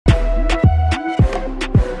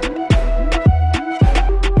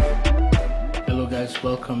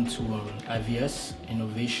Welcome to IVS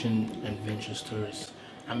Innovation and Venture Stories.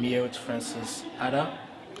 I'm here with Francis Ada.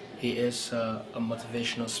 He is a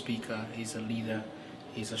motivational speaker, he's a leader,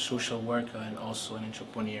 he's a social worker, and also an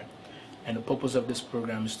entrepreneur. And the purpose of this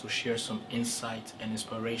program is to share some insight and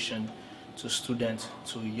inspiration to students,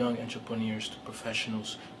 to young entrepreneurs, to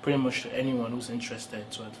professionals, pretty much to anyone who's interested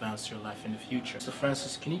to advance your life in the future. So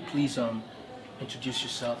Francis, can you please introduce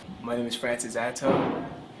yourself? My name is Francis Atta.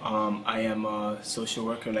 I am a social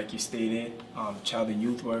worker, like you stated, child and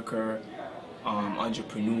youth worker,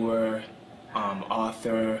 entrepreneur,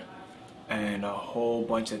 author, and a whole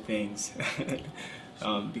bunch of things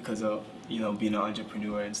because of being an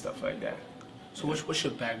entrepreneur and stuff like that. So what's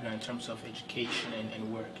your background in terms of education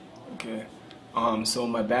and work? Okay. So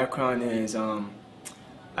my background is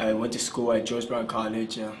I went to school at George Brown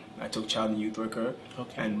College. I took child and youth worker,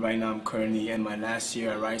 and right now I'm currently in my last year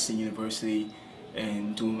at Ryerson University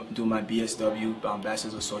and do my BSW,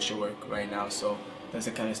 Bachelor's of Social Work right now. So that's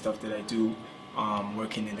the kind of stuff that I do,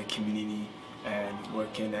 working in the community and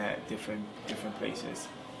working at different places.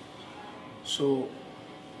 So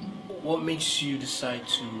what makes you decide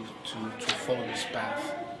to follow this path,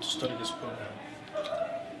 to study this program?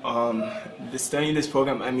 Studying this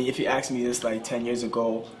program, I mean, if you asked me this like 10 years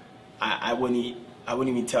ago, I wouldn't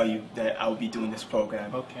even tell you that I would be doing this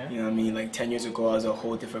program. Okay. You know what I mean? Like 10 years ago, I was a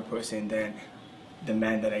whole different person than the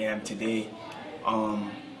man that I am today.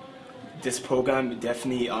 This program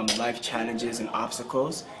definitely life challenges and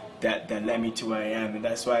obstacles that led me to where I am, and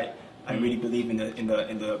that's why I really believe in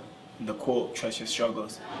the quote, trust your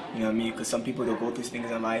struggles. You know what I mean? Because some people, they'll go through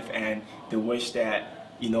things in life and they wish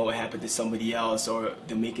that it happened to somebody else or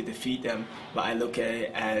they make it defeat them. But I look at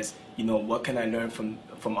it as, what can I learn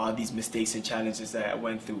from all these mistakes and challenges that I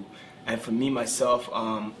went through? And for me, myself,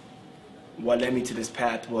 what led me to this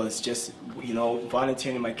path was just,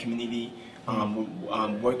 volunteering in my community,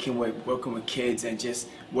 working with kids, and just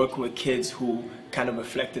working with kids who kind of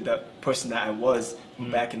reflected the person that I was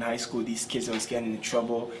back in high school. These kids that was getting into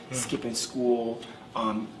trouble, skipping school,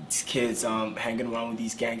 these kids hanging around with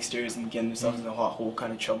these gangsters and getting themselves in a whole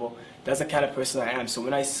kind of trouble. That's the kind of person I am. So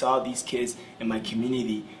when I saw these kids in my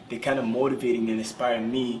community, they kind of motivated me and inspired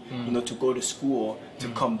me, to go to school, to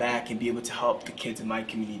come back and be able to help the kids in my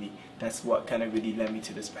community. That's what kind of really led me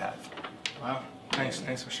to this path. Wow,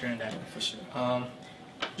 thanks for sharing that. For sure.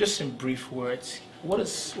 Just in brief words, what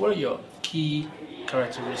are your key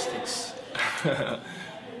characteristics?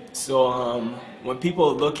 So when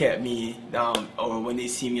people look at me, or when they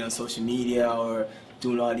see me on social media or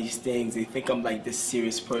doing all these things, they think I'm like this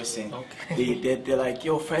serious person. Okay. They're like,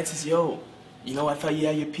 yo, Francis, I thought you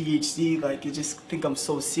had your PhD. Like, you just think I'm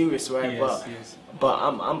so serious, right? Yes. But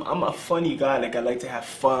I'm a funny guy. Like, I like to have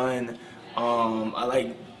fun. I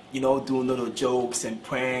like, doing little jokes and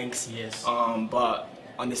pranks. Yes. But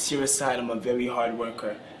on the serious side, I'm a very hard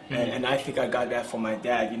worker. And I think I got that from my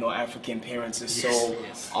dad. African parents are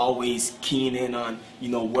always keen in on,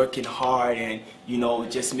 working hard and,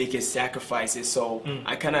 just making sacrifices. So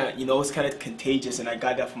I kind of, it's kind of contagious, and I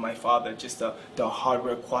got that from my father, just the hard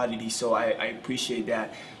work quality. So I appreciate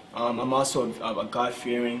that. I'm also a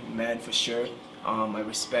God-fearing man for sure. I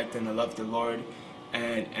respect and I love the Lord.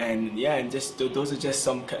 And just those are just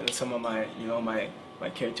some of my, my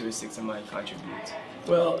characteristics and my contributes.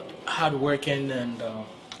 Well, hard working and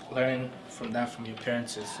learn from your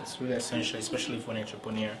parents is really essential, especially for an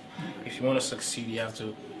entrepreneur. If you want to succeed, you have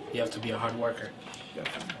to be a hard worker.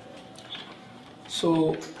 Definitely.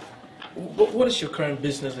 So, what is your current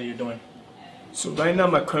business that you're doing? So right now,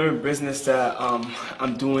 my current business that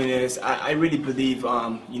I'm doing is I really believe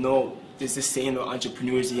there's this saying of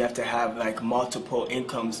entrepreneurs, you have to have like multiple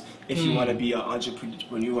incomes if you want to be an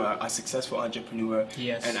entrepreneur, a successful entrepreneur.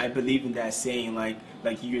 Yes. And I believe in that saying, like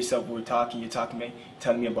you yourself were talking,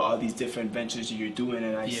 telling me about all these different ventures that you're doing,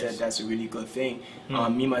 and I said that's a really good thing.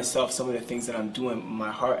 Me myself, some of the things that I'm doing,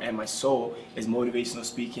 my heart and my soul is motivational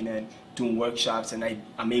speaking and doing workshops, and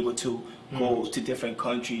I'm able to go to different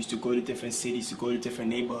countries, to go to different cities, to go to different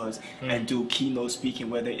neighborhoods and do keynote speaking,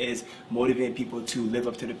 whether it's motivating people to live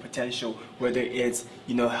up to their potential, whether it's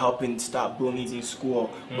helping stop bullying in school,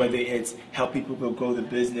 whether it's helping people grow the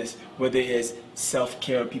business, whether it's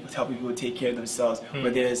self-care, helping people take care of themselves,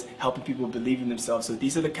 whether it's helping people believe in themselves. So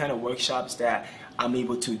these are the kind of workshops that I'm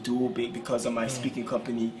able to do because of my speaking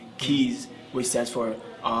company, Keys, which stands for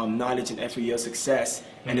Knowledge and Every Year Success.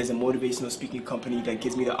 And there's a motivational speaking company that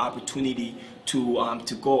gives me the opportunity to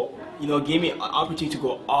go, gave me an opportunity to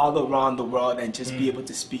go all around the world and just be able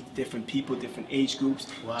to speak to different people, different age groups.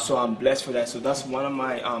 Wow. So I'm blessed for that. So that's one of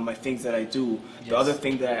my my things that I do. The other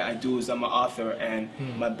thing that I do is I'm an author, and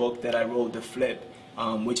my book that I wrote, The Flip,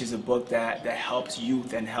 which is a book that helps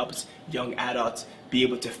youth and helps young adults be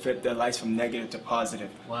able to flip their lives from negative to positive.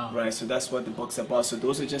 Wow. Right. So that's what the book's about. So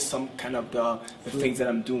those are just some kind of the things that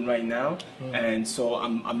I'm doing right now, and so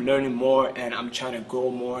I'm learning more, and I'm trying to grow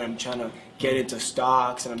more. I'm trying to get into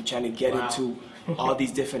stocks, and I'm trying to get into all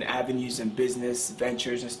these different avenues and business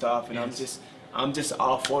ventures and stuff. And I'm just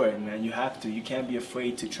all for it, man. You have to. You can't be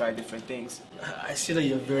afraid to try different things. I see that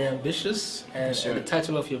you're very ambitious, and, Sure. and the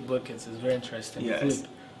title of your book is very interesting. Yes. Flip.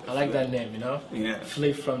 I like that name, you know? Yeah.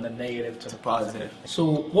 Flip from the negative to the Positive. positive. So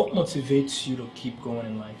what motivates you to keep going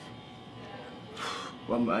in life?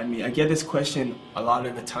 Well, I mean, I get this question a lot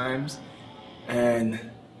of the times, and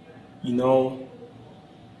you know,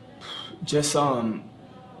 just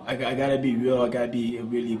I gotta be real. I gotta be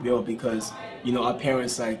really real because you know our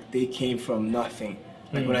parents, like, they came from nothing.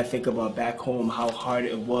 Like when I think about back home, how hard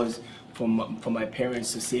it was for my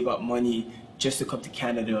parents to save up money just to come to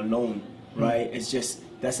Canada alone, right? It's just,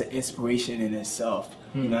 that's an inspiration in itself.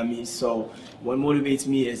 You know what I mean? So what motivates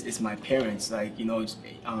me is my parents, like, you know,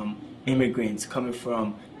 immigrants coming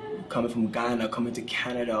from Ghana, coming to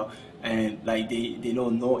Canada, and like they know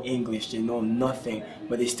no English, they know nothing,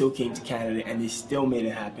 but they still came to Canada and they still made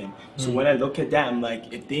it happen. So when I look at that, I'm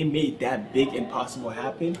like, if they made that big impossible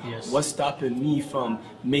happen, Yes. what's stopping me from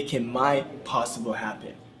making my possible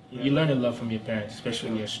happen? You learn a lot from your parents,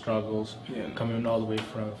 especially their struggles, Yeah. coming all the way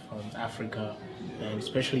from Africa, and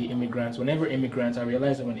especially immigrants. Whenever immigrants, I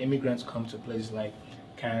realize that when immigrants come to places like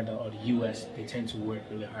Canada or the US, they tend to work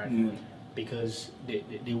really hard because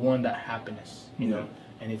they want that happiness, you know,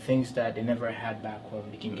 and the things that they never had back home,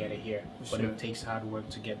 they can get it here. But Sure. it takes hard work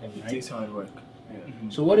to get them, It right? takes hard work. Yeah.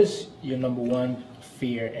 So what is your number one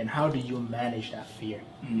fear, and how do you manage that fear?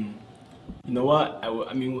 You know what?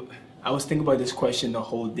 I mean, I was thinking about this question the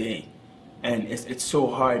whole day, and it's so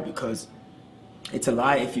hard because it's a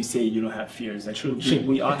lie if you say you don't have fears. Like, True.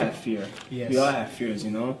 we all have fear. Yes. We all have fears,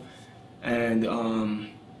 you know. And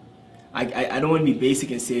I don't want to be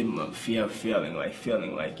basic and say fear of failing,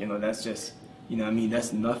 like, you know, that's just, you know what I mean,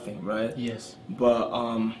 that's nothing, right? Yes. But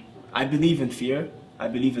I believe in fear. I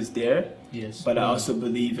believe it's there. Yes. But I also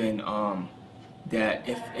believe in that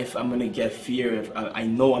if I'm gonna get fear, if I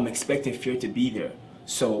know I'm expecting fear to be there,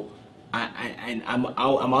 so I'm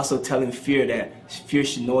also telling fear that fear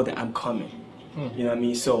should know that I'm coming. You know what I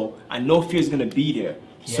mean? So I know fear is gonna be there.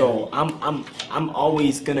 So I'm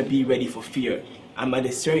always gonna be ready for fear. I'm at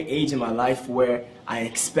a certain age in my life where I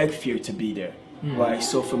expect fear to be there. Right?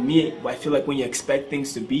 So for me, I feel like when you expect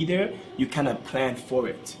things to be there, you kind of plan for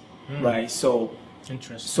it. Right? So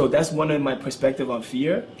Interesting. so that's one of my perspective on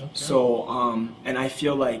fear. Okay. So and I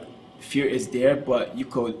feel like fear is there, but you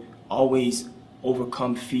could always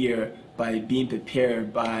overcome fear by being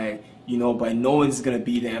prepared, by, you know, by knowing it's gonna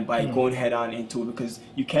be there, and by going head on into it, because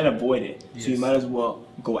you can't avoid it. So you Yes. might as well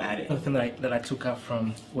go at it. Another thing that I took out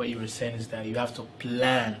from what you were saying is that you have to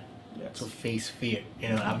plan Yes. to face fear. You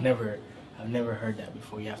know, I've never heard that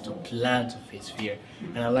before. You have to plan to face fear,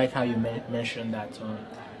 and I like how you mentioned that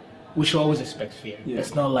we should always expect fear. Yeah.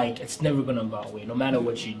 It's not like it's never gonna go away. No matter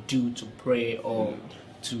what you do to pray or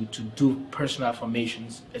to do personal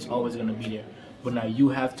affirmations, it's always gonna be there. But now you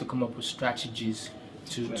have to come up with strategies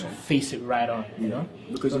to face it right on. You know?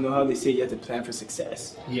 Because you know how they say you have to plan for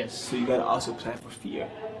success. Yes. So you gotta also plan for fear.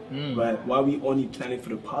 Right? Why are we only planning for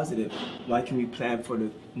the positive? Why can we plan for the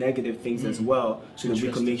negative things as well, so that we can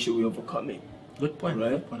Interesting. make sure we overcome it? Good point. Right?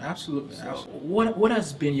 Good point. Absolutely. What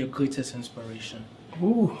has been your greatest inspiration?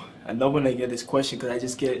 Ooh, I love when I get this question because I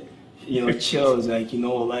just get, you know, chills. Like, you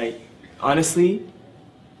know, like, honestly,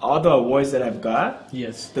 all the awards that I've got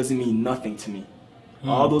Yes. doesn't mean nothing to me.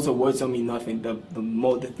 All those awards don't mean nothing.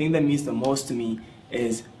 The thing that means the most to me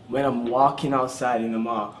is when I'm walking outside in the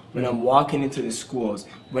mall, when I'm walking into the schools,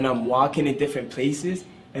 when I'm walking in different places,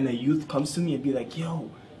 and a youth comes to me and be like, yo,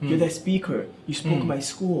 you're that speaker. You spoke at my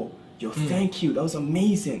school. Yo, thank you. That was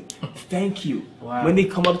amazing. Thank you. Wow. When they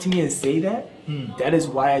come up to me and say that, that is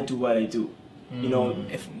why I do what I do. You know,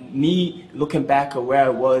 if me looking back at where I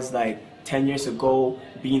was like 10 years ago,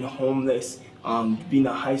 being homeless, being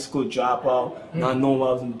a high school dropout, not knowing what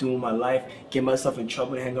I was doing in my life, getting myself in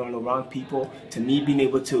trouble and hanging around the wrong people, to me being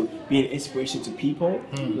able to be an inspiration to people,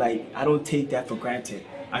 like, I don't take that for granted.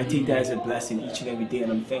 I take that as a blessing each and every day,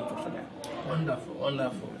 and I'm thankful for that. Wonderful,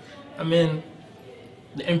 wonderful. I mean,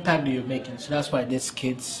 the impact that you're making. So that's why these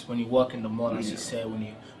kids, when you walk in the mall, as you said, when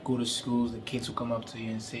you go to schools, the kids will come up to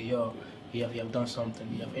you and say, yo, you have done something.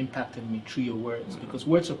 You have impacted me through your words, because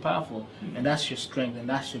words are powerful, and that's your strength, and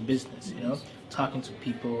that's your business. You know, talking to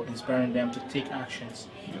people, inspiring them to take actions.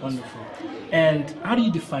 Wonderful. And how do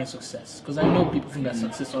you define success? Because I know people think that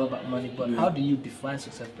success is all about money, but how do you define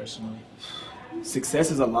success personally?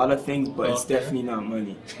 Success is a lot of things, but it's definitely not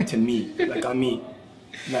money to me. Like, I mean,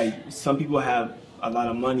 like some people have a lot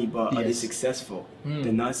of money, but are they successful?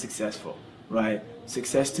 They're not successful, right?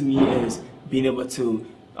 Success to me is being able to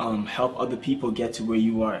help other people get to where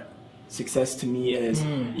you are. Success to me is,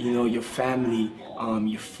 you know, your family,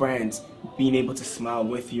 your friends, being able to smile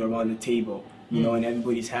with you around the table, you know, and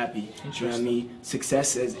everybody's happy. You know what I mean?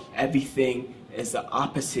 Success is everything is the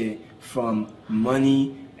opposite from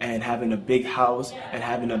money and having a big house and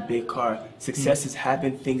having a big car. Success is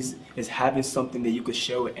having things, is having something that you could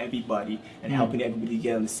share with everybody and helping everybody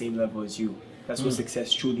get on the same level as you. That's what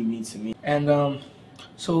success truly means to me. And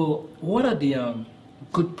so what are the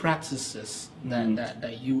good practices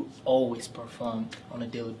that you always perform on a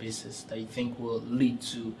daily basis that you think will lead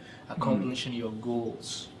to accomplishing your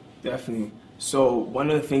goals? Definitely. So one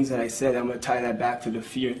of the things that I said, I'm going to tie that back to the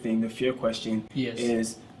fear thing, the fear question,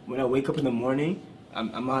 is when I wake up in the morning,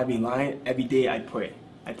 I'm not being lying, every day I pray.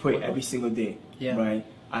 I pray every single day, right?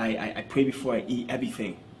 I pray before I eat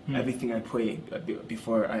everything. Everything I pray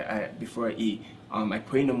before I eat. I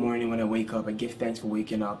pray in the morning when I wake up. I give thanks for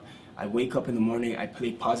waking up. I wake up in the morning, I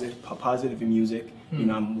play positive music. You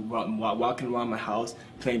know, I'm walking around my house,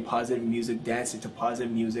 playing positive music, dancing to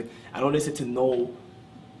positive music. I don't listen to no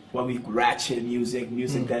what we ratchet music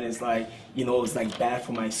that is like, you know, it's like bad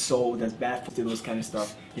for my soul, that's bad for those kind of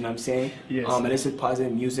stuff. You know what I'm saying? Yes. I listen to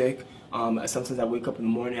positive music. Sometimes I wake up in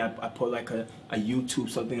the morning, I put like a YouTube,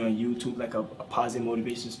 something on YouTube, like a positive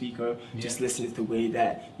motivation speaker, just listening to the way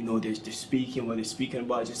that, you know, they're speaking, what they're speaking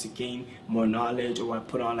about, just to gain more knowledge, or I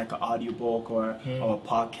put on like an audiobook or a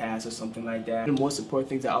podcast or something like that. The most important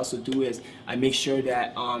things I also do is I make sure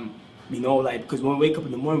that, you know, like, because when we wake up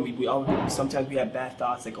in the morning, sometimes we have bad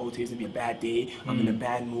thoughts, like, oh, today's gonna be a bad day, I'm in a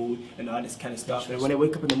bad mood, and all this kind of stuff. And when I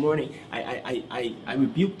wake up in the morning, I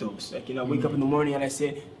rebuke those. Like, you know, I wake up in the morning and I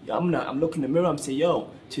say, I'm looking in the mirror, I'm saying, yo,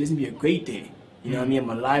 today's gonna be a great day. You know what I mean? I'm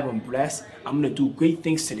alive, I'm blessed, I'm gonna do great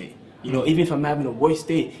things today. You know, even if I'm having a worst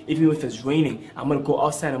day, even if it's raining, I'm gonna go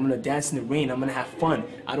outside, I'm gonna dance in the rain, I'm gonna have fun.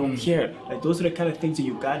 I don't care. Like, those are the kind of things that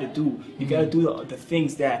you gotta do. You gotta do the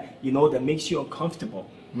things that, you know, that makes you uncomfortable.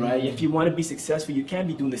 Right? If you want to be successful, you can't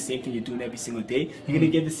be doing the same thing you're doing every single day. You're going to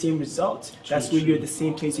get the same results. That's where you're at the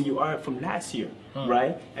same place that you are from last year.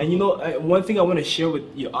 Right? And you know, one thing I want to share with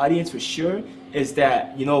your audience for sure is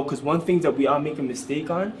that, you know, because one thing that we all make a mistake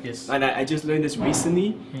on, and I just learned this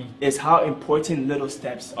recently, is how important little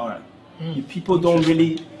steps are. People don't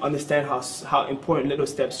really understand how important little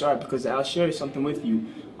steps are, because I'll share something with you.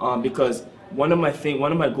 Because one of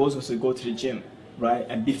my goals was to go to the gym. Right?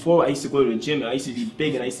 And before I used to go to the gym, I used to be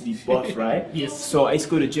big and I used to be buff, right? So I used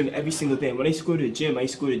to go to the gym every single day. And when I used to go to the gym, I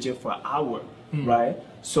used to go to the gym for an hour, right?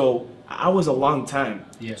 So an hour is a long time.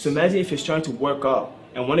 So imagine if you're trying to work out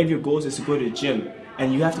and one of your goals is to go to the gym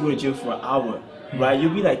and you have to go to the gym for an hour, right?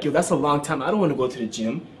 You'll be like, yo, that's a long time. I don't want to go to the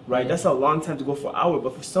gym, right? That's a long time to go for an hour.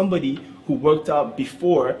 But for somebody who worked out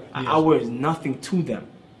before, an hour is nothing to them,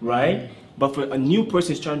 right? But for a new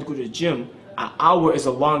person who's trying to go to the gym, an hour is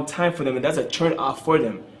a long time for them, and that's a turn off for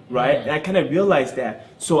them, right? And I kind of realized that.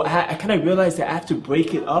 So I kind of realized that I have to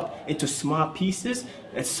break it up into small pieces,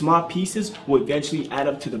 and small pieces will eventually add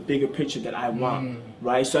up to the bigger picture that I want,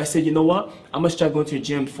 right? So I said, you know what? I'm going to start going to the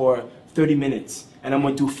gym for 30 minutes, and I'm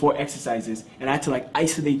going to do 4 exercises, and I had to like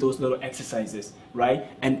isolate those little exercises, right?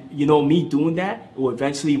 And you know, me doing that will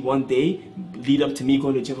eventually one day lead up to me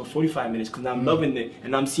going to the gym for 45 minutes, because I'm loving it,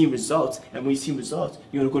 and I'm seeing results, and when you see results,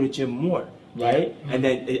 you're going to go to the gym more. Right? And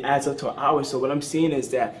then it adds up to an hour. So what I'm saying is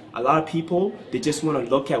that a lot of people, they just want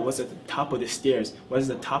to look at what's at the top of the stairs, what's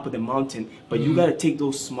at the top of the mountain. But you got to take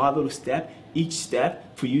those small little steps, each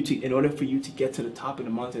step, for you to, in order for you to get to the top of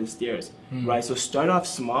the mountain stairs. Right? So start off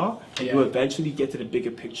small, and you'll eventually get to the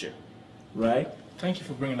bigger picture. Right? Thank you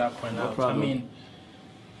for bringing that point out. Problem. I mean,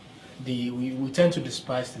 we tend to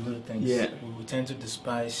despise the little things. We tend to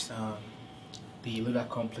despise the little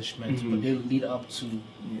accomplishments, but they lead up to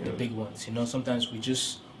the big ones. You know, sometimes we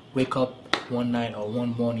just wake up one night or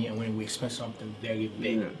one morning and when we expect something very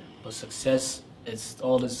big, but success is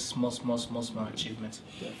all these small achievements.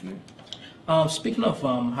 Definitely. Speaking of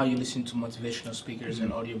how you listen to motivational speakers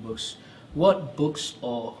and audiobooks, what books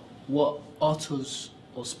or what authors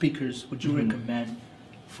or speakers would you recommend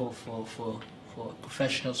for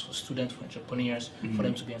professionals, for students, for entrepreneurs, for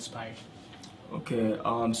them to be inspired? Okay,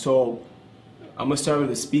 so I'm gonna start with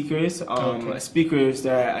the speakers. Speakers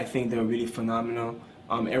that I think they're really phenomenal.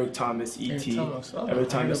 Eric Thomas, E.T. Eric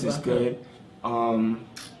Thomas is good.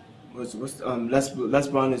 Les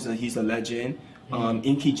Brown he's a legend.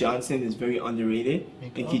 Inky Johnson is very underrated.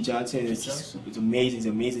 Inky Johnson is amazing. He's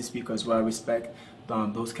an amazing speaker as well. I respect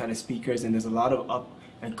those kind of speakers, and there's a lot of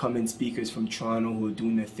and come-in speakers from Toronto who are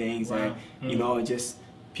doing their things. Wow. And you know, just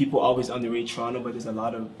people always underrate Toronto, but there's a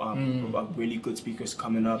lot of really good speakers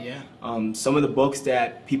coming up. Yeah. Some of the books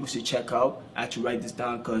that people should check out, I had to write this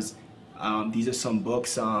down because these are some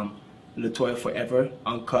books. Latoya Forever,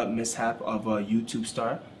 Uncut Mishap of a YouTube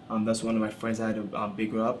star. That's one of my friends I had to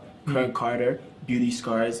big her up. Kern Carter, Beauty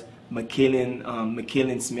Scars.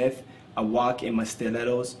 McKillen Smith, A Walk in My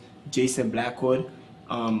Stilettos. Jason Blackwood,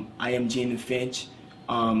 I Am Jane and Finch.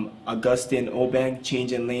 Augustine Obang,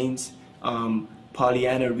 Changing Lanes.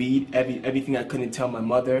 Pollyanna Reed, Everything I Couldn't Tell My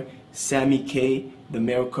Mother. Sammy K, The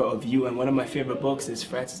Miracle of You, and one of my favorite books is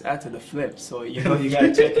Francis After the Flip. So you know you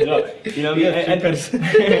gotta check it out. You know what I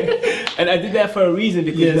mean? And I did that for a reason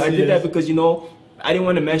because I did that because you know I didn't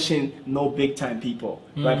want to mention no big time people,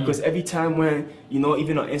 right? Because every time when you know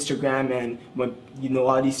even on Instagram and when you know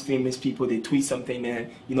all these famous people they tweet something and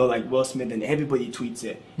you know like Will Smith and everybody tweets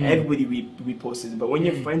it, everybody reposts it. But when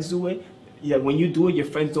your friends do it, when you do it, your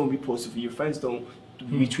friends don't repost it for you. Your friends don't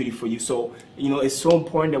retweet it for you. So you know it's so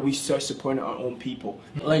important that we start supporting our own people.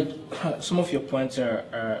 Like some of your points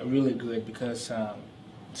are really good because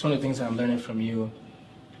it's one of the things I'm learning from you.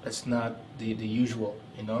 It's not the usual,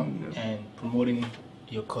 you know, and promoting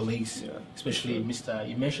your colleagues, especially Mr.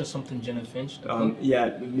 You mentioned something, Jane and Finch.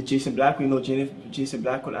 With Jason Blackwood, you know Jason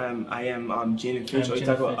Blackwood. I am Jane and Finch. Or you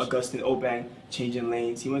talk about Augustine Obang, Changing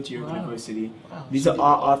Lanes. He went to York University. Wow. These are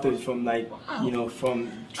all authors from like you know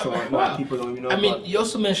from Toronto. Wow. People don't even know. I mean, you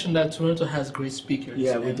also mentioned that Toronto has great speakers.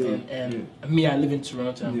 Yeah, we do. And me, I live in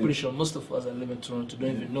Toronto. I'm pretty sure most of us that live in Toronto don't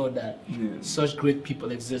even know that such great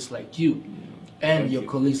people exist like you. And your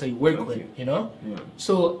colleagues that you work with, you know? Yeah.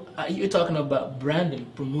 So you're talking about branding,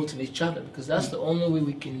 promoting each other, because that's the only way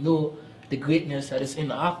we can know the greatness that is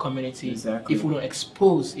in our community if we don't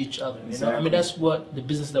expose each other, you know? I mean, that's what the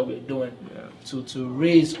business that we're doing, to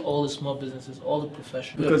raise all the small businesses, all the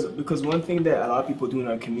professionals. Because one thing that a lot of people do in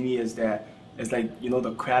our community is that it's like, you know,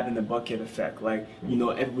 the crab in the bucket effect. Like, you know,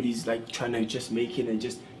 everybody's like trying to just make it and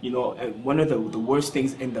just, you know, and one of the worst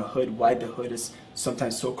things in the hood, why the hood is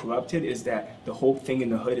sometimes so corrupted, is that the whole thing in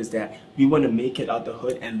the hood is that we want to make it out the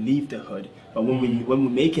hood and leave the hood. But when we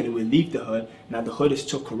make it and we leave the hood, now the hood is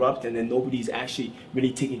so corrupt and then nobody's actually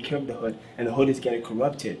really taking care of the hood and the hood is getting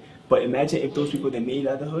corrupted. But imagine if those people that made it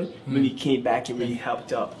out of the hood really came back and really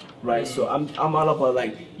helped out, right? So I'm all about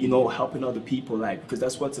like, you know, helping other people, like, because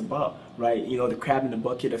that's what it's about, right? You know, the crab in the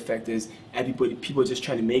bucket effect is people just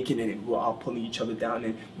trying to make it and we're all pulling each other down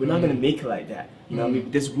and we're not going to make it like that. You know what I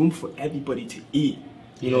mean? There's room for everybody to eat.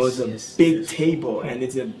 You know, it's a big table and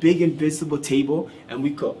it's a big invisible table and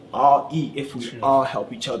we could all eat if we all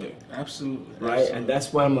help each other. Absolutely. Right? Absolutely. And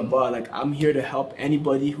that's what I'm about. Like, I'm here to help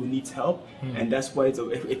anybody who needs help. And that's why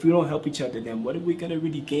if we don't help each other, then what are we going to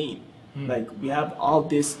really gain? Like, we have all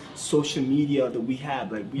this social media that we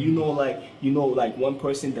have. Like, you know, like one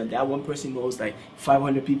person, that one person knows like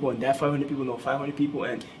 500 people and that 500 people know 500 people.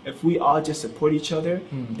 And if we all just support each other,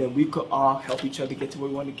 then we could all help each other get to where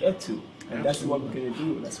we want to get to. And that's what we're going to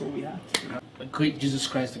do. That's what we have. The great Jesus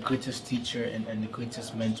Christ, the greatest teacher and the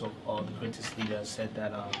greatest mentor, or the greatest leader, said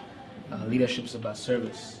that leadership is about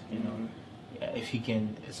service. You know, if you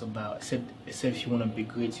can, it's said if you want to be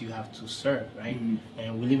great, you have to serve, right?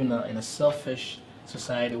 And we live in a selfish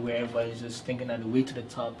society where everybody's just thinking that the way to the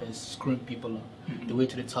top is screwing people up. The way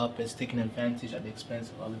to the top is taking advantage at the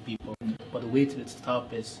expense of other people. But the way to the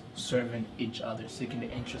top is serving each other, seeking the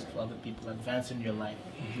interest of other people, advancing your life.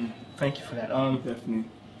 Thank you for that. Definitely.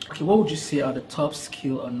 Okay, what would you say are the top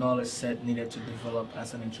skill or knowledge set needed to develop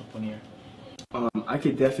as an entrepreneur? I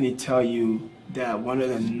could definitely tell you that one of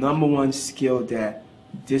the #1 skill that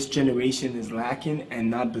this generation is lacking and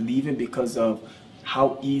not believing because of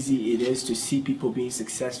how easy it is to see people being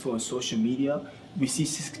successful on social media. We see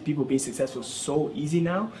people being successful so easy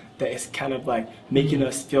now that it's kind of like making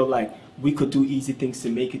us feel like we could do easy things to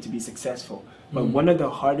make it to be successful. But one of the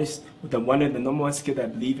 #1 skill that I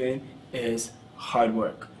believe in is hard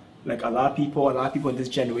work. Like a lot of people in this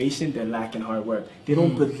generation, they're lacking hard work. They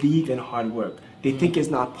don't believe in hard work. They think it's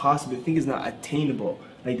not possible. They think it's not attainable.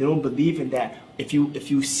 Like they don't believe in that. If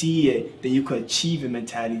you see it, then you could achieve it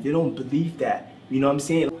mentality. They don't believe that. You know what I'm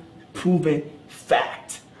saying? Proven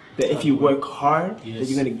fact that if you work hard, that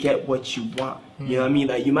you're gonna get what you want. You know what I mean?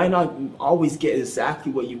 Like you might not always get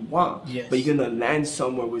exactly what you want, but you're gonna land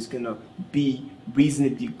somewhere where it's gonna be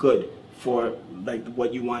reasonably good for like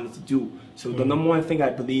what you wanted to do. So the #1 thing I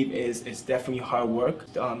believe is definitely hard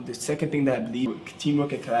work. The second thing that I believe,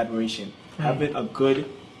 teamwork and collaboration. Having a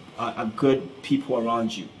good people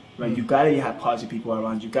around you, right? You gotta have positive people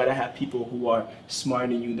around. You gotta have people who are smarter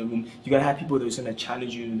than you in the room. You gotta have people that's gonna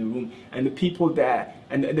challenge you in the room. And the people that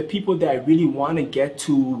really want to get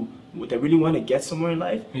to, that really want to get somewhere in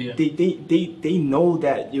life, they know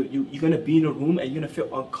that you're gonna be in a room and you're gonna feel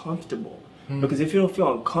uncomfortable. Because if you don't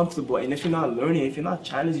feel uncomfortable and if you're not learning, if you're not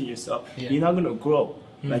challenging yourself, you're not gonna grow.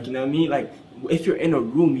 Like, you know what I mean? Like, if you're in a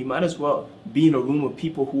room, you might as well be in a room with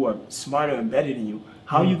people who are smarter and better than you.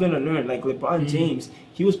 How are you gonna learn? Like LeBron James,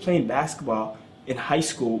 he was playing basketball in high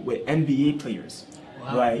school with NBA players.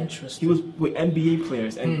 Wow, right? interesting. He was with NBA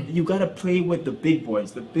players, and you gotta play with the big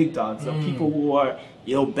boys, the big dogs, the people who are,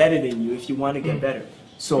 you know, better than you if you want to get better.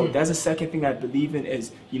 So that's the second thing I believe in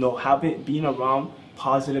is, you know, being around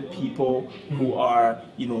positive people who are,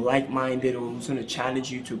 you know, like-minded or who's gonna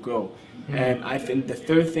challenge you to grow. And I think the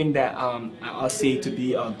third thing that I'll say to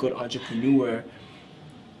be a good entrepreneur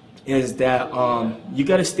is that you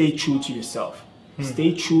gotta stay true to yourself.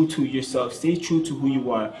 Stay true to yourself. Stay true to who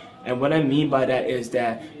you are. And what I mean by that is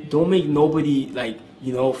that don't make nobody, like,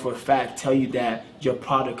 you know, for a fact tell you that your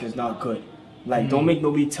product is not good. Like, don't make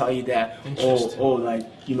nobody tell you that, oh, like,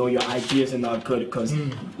 you know, your ideas are not good. Because,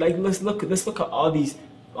 like, let's look at all these,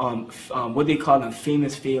 what they call them,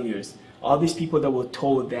 famous failures. All these people that were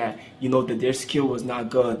told that, you know, that their skill was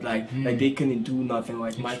not good, like they couldn't do nothing,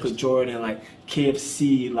 like Michael Jordan, like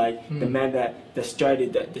KFC, like the man that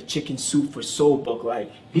started the chicken soup for Soul Book.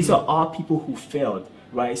 Like, these are all people who failed,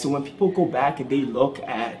 right? So when people go back and they look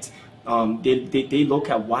at, they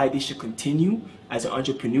look at why they should continue as an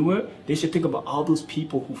entrepreneur, they should think about all those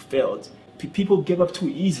people who failed. People give up too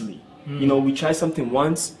easily. You know, we try something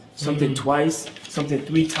once, something twice, something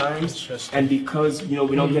 3 times, and because, you know,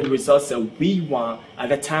 we don't get the results that we want at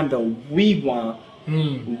the time that we want,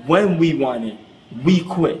 when we want it, we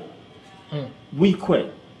quit. We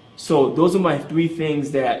quit. So those are my 3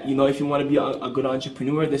 things that, you know, if you want to be a good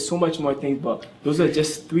entrepreneur, there's so much more things, but those are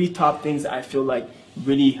just 3 top things that I feel like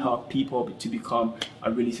really help people to become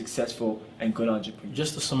a really successful and good entrepreneur.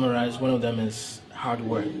 Just to summarize, one of them is hard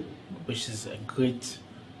work, which is a good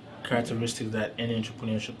characteristic that any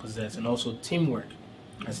entrepreneur should possess, and also teamwork,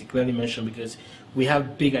 as he clearly mentioned, because we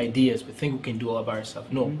have big ideas, we think we can do all by ourselves.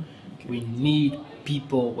 No, we need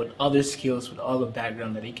people with other skills, with other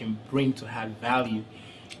background that they can bring to add value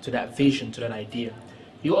to that vision, to that idea.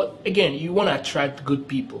 You want to attract good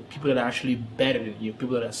people, people that are actually better than you,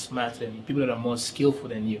 people that are smarter than you, people that are more skillful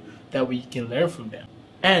than you, that we can learn from them.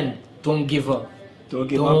 And don't give up. Don't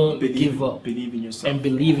give up. Believe in yourself. And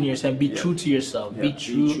believe in yourself. Be true to yourself. Be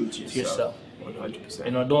true to yourself. 100%.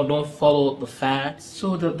 You know, don't follow the fads.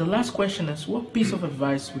 So the last question is, what piece of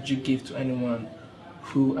advice would you give to anyone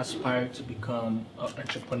who aspires to become an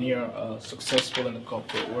entrepreneur, successful in the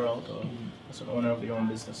corporate world, or as an owner of your own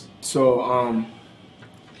business? So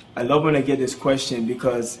I love when I get this question,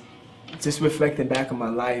 because just reflecting back on my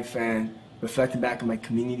life and reflecting back on my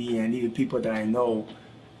community and even people that I know,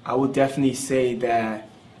 I would definitely say that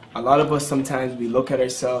a lot of us sometimes we look at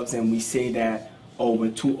ourselves and we say that, oh, we're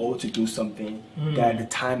too old to do something, that the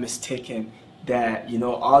time is ticking, that, you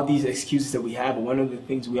know, all these excuses that we have. And one of the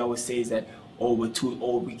things we always say is that, oh, we're too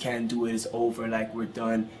old, we can't do it, it's over, like, we're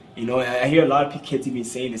done. You know, I hear a lot of kids even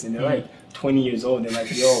saying this, and they're like 20 years old, they're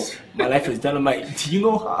like, yo, my life is done. I'm like, do you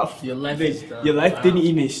know how your life is done? Your life didn't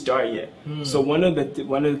even start yet. So one of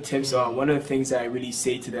the tips, one of the things that I really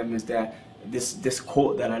say to them is that this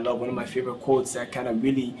quote that I love, one of my favorite quotes that kind of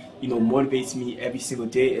really, you know, motivates me every single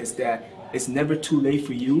day, is that it's never too late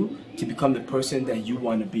for you to become the person that you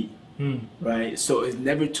want to be, right? So it's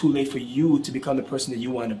never too late for you to become the person that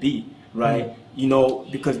you want to be, right? You know,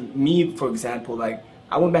 because me, for example, like,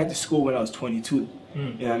 I went back to school when I was 22. You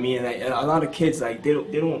know what I mean? And, like, and a lot of kids, like, they're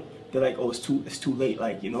like, oh, it's too late,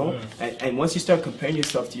 like, you know. And once you start comparing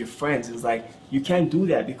yourself to your friends, it's like you can't do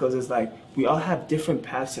that, because it's like we all have different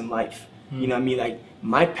paths in life. You know what I mean? Like,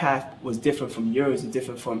 my path was different from yours and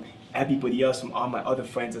different from everybody else, from all my other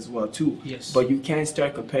friends as well too. Yes. But you can't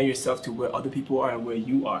start comparing yourself to where other people are and where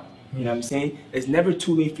you are. You know what I'm saying? It's never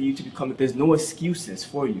too late for you to become. There's no excuses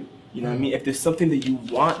for you. You know what I mean? If there's something that you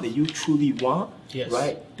want, that you truly want,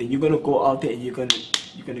 right, then you're gonna go out there and you're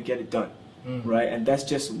gonna get it done, right? And that's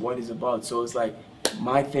just what it's about. So it's like,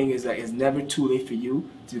 my thing is that it's never too late for you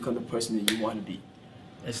to become the person that you want to be.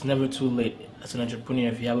 It's never too late. As an entrepreneur,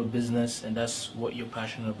 if you have a business and that's what you're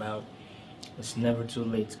passionate about, it's never too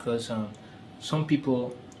late. Because some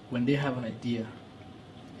people, when they have an idea,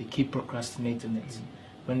 they keep procrastinating it.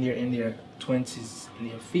 When they're in their 20s, in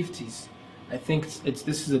their 50s, I think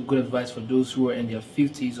this is a good advice for those who are in their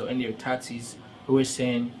 50s or in their 30s, who are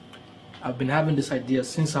saying, I've been having this idea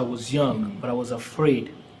since I was young, but I was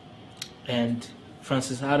afraid. And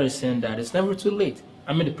Francis Adler is saying that it's never too late.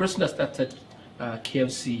 I mean, the person that started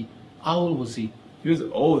KFC, how old was he? He was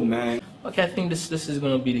old, man. Okay, I think this is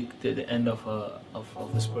gonna be the end of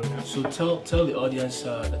this program. So tell the audience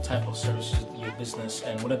the type of services your business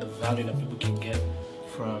and what are the value that people can get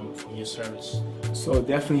from your service. So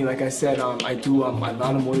definitely, like I said, I do a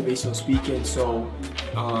lot of motivational speaking. So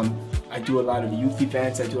I do a lot of youth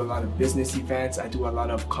events, I do a lot of business events, I do a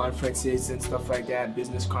lot of conferences and stuff like that,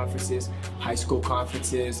 business conferences, high school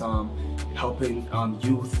conferences, helping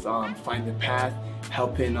youth find their path,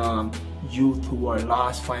 helping youth who are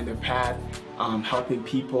lost find their path, helping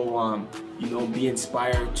people you know, be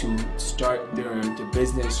inspired to start their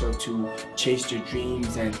business or to chase their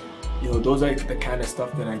dreams. And you know, those are the kind of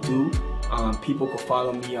stuff that I do. People can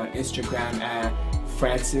follow me on Instagram at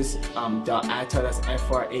Francis.Atta, that's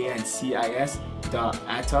FRANCIS.Atta.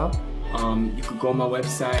 You could go on my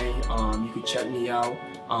website, you could check me out,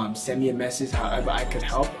 send me a message, however I could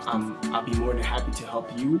help. I'll be more than happy to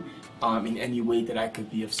help you in any way that I could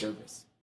be of service.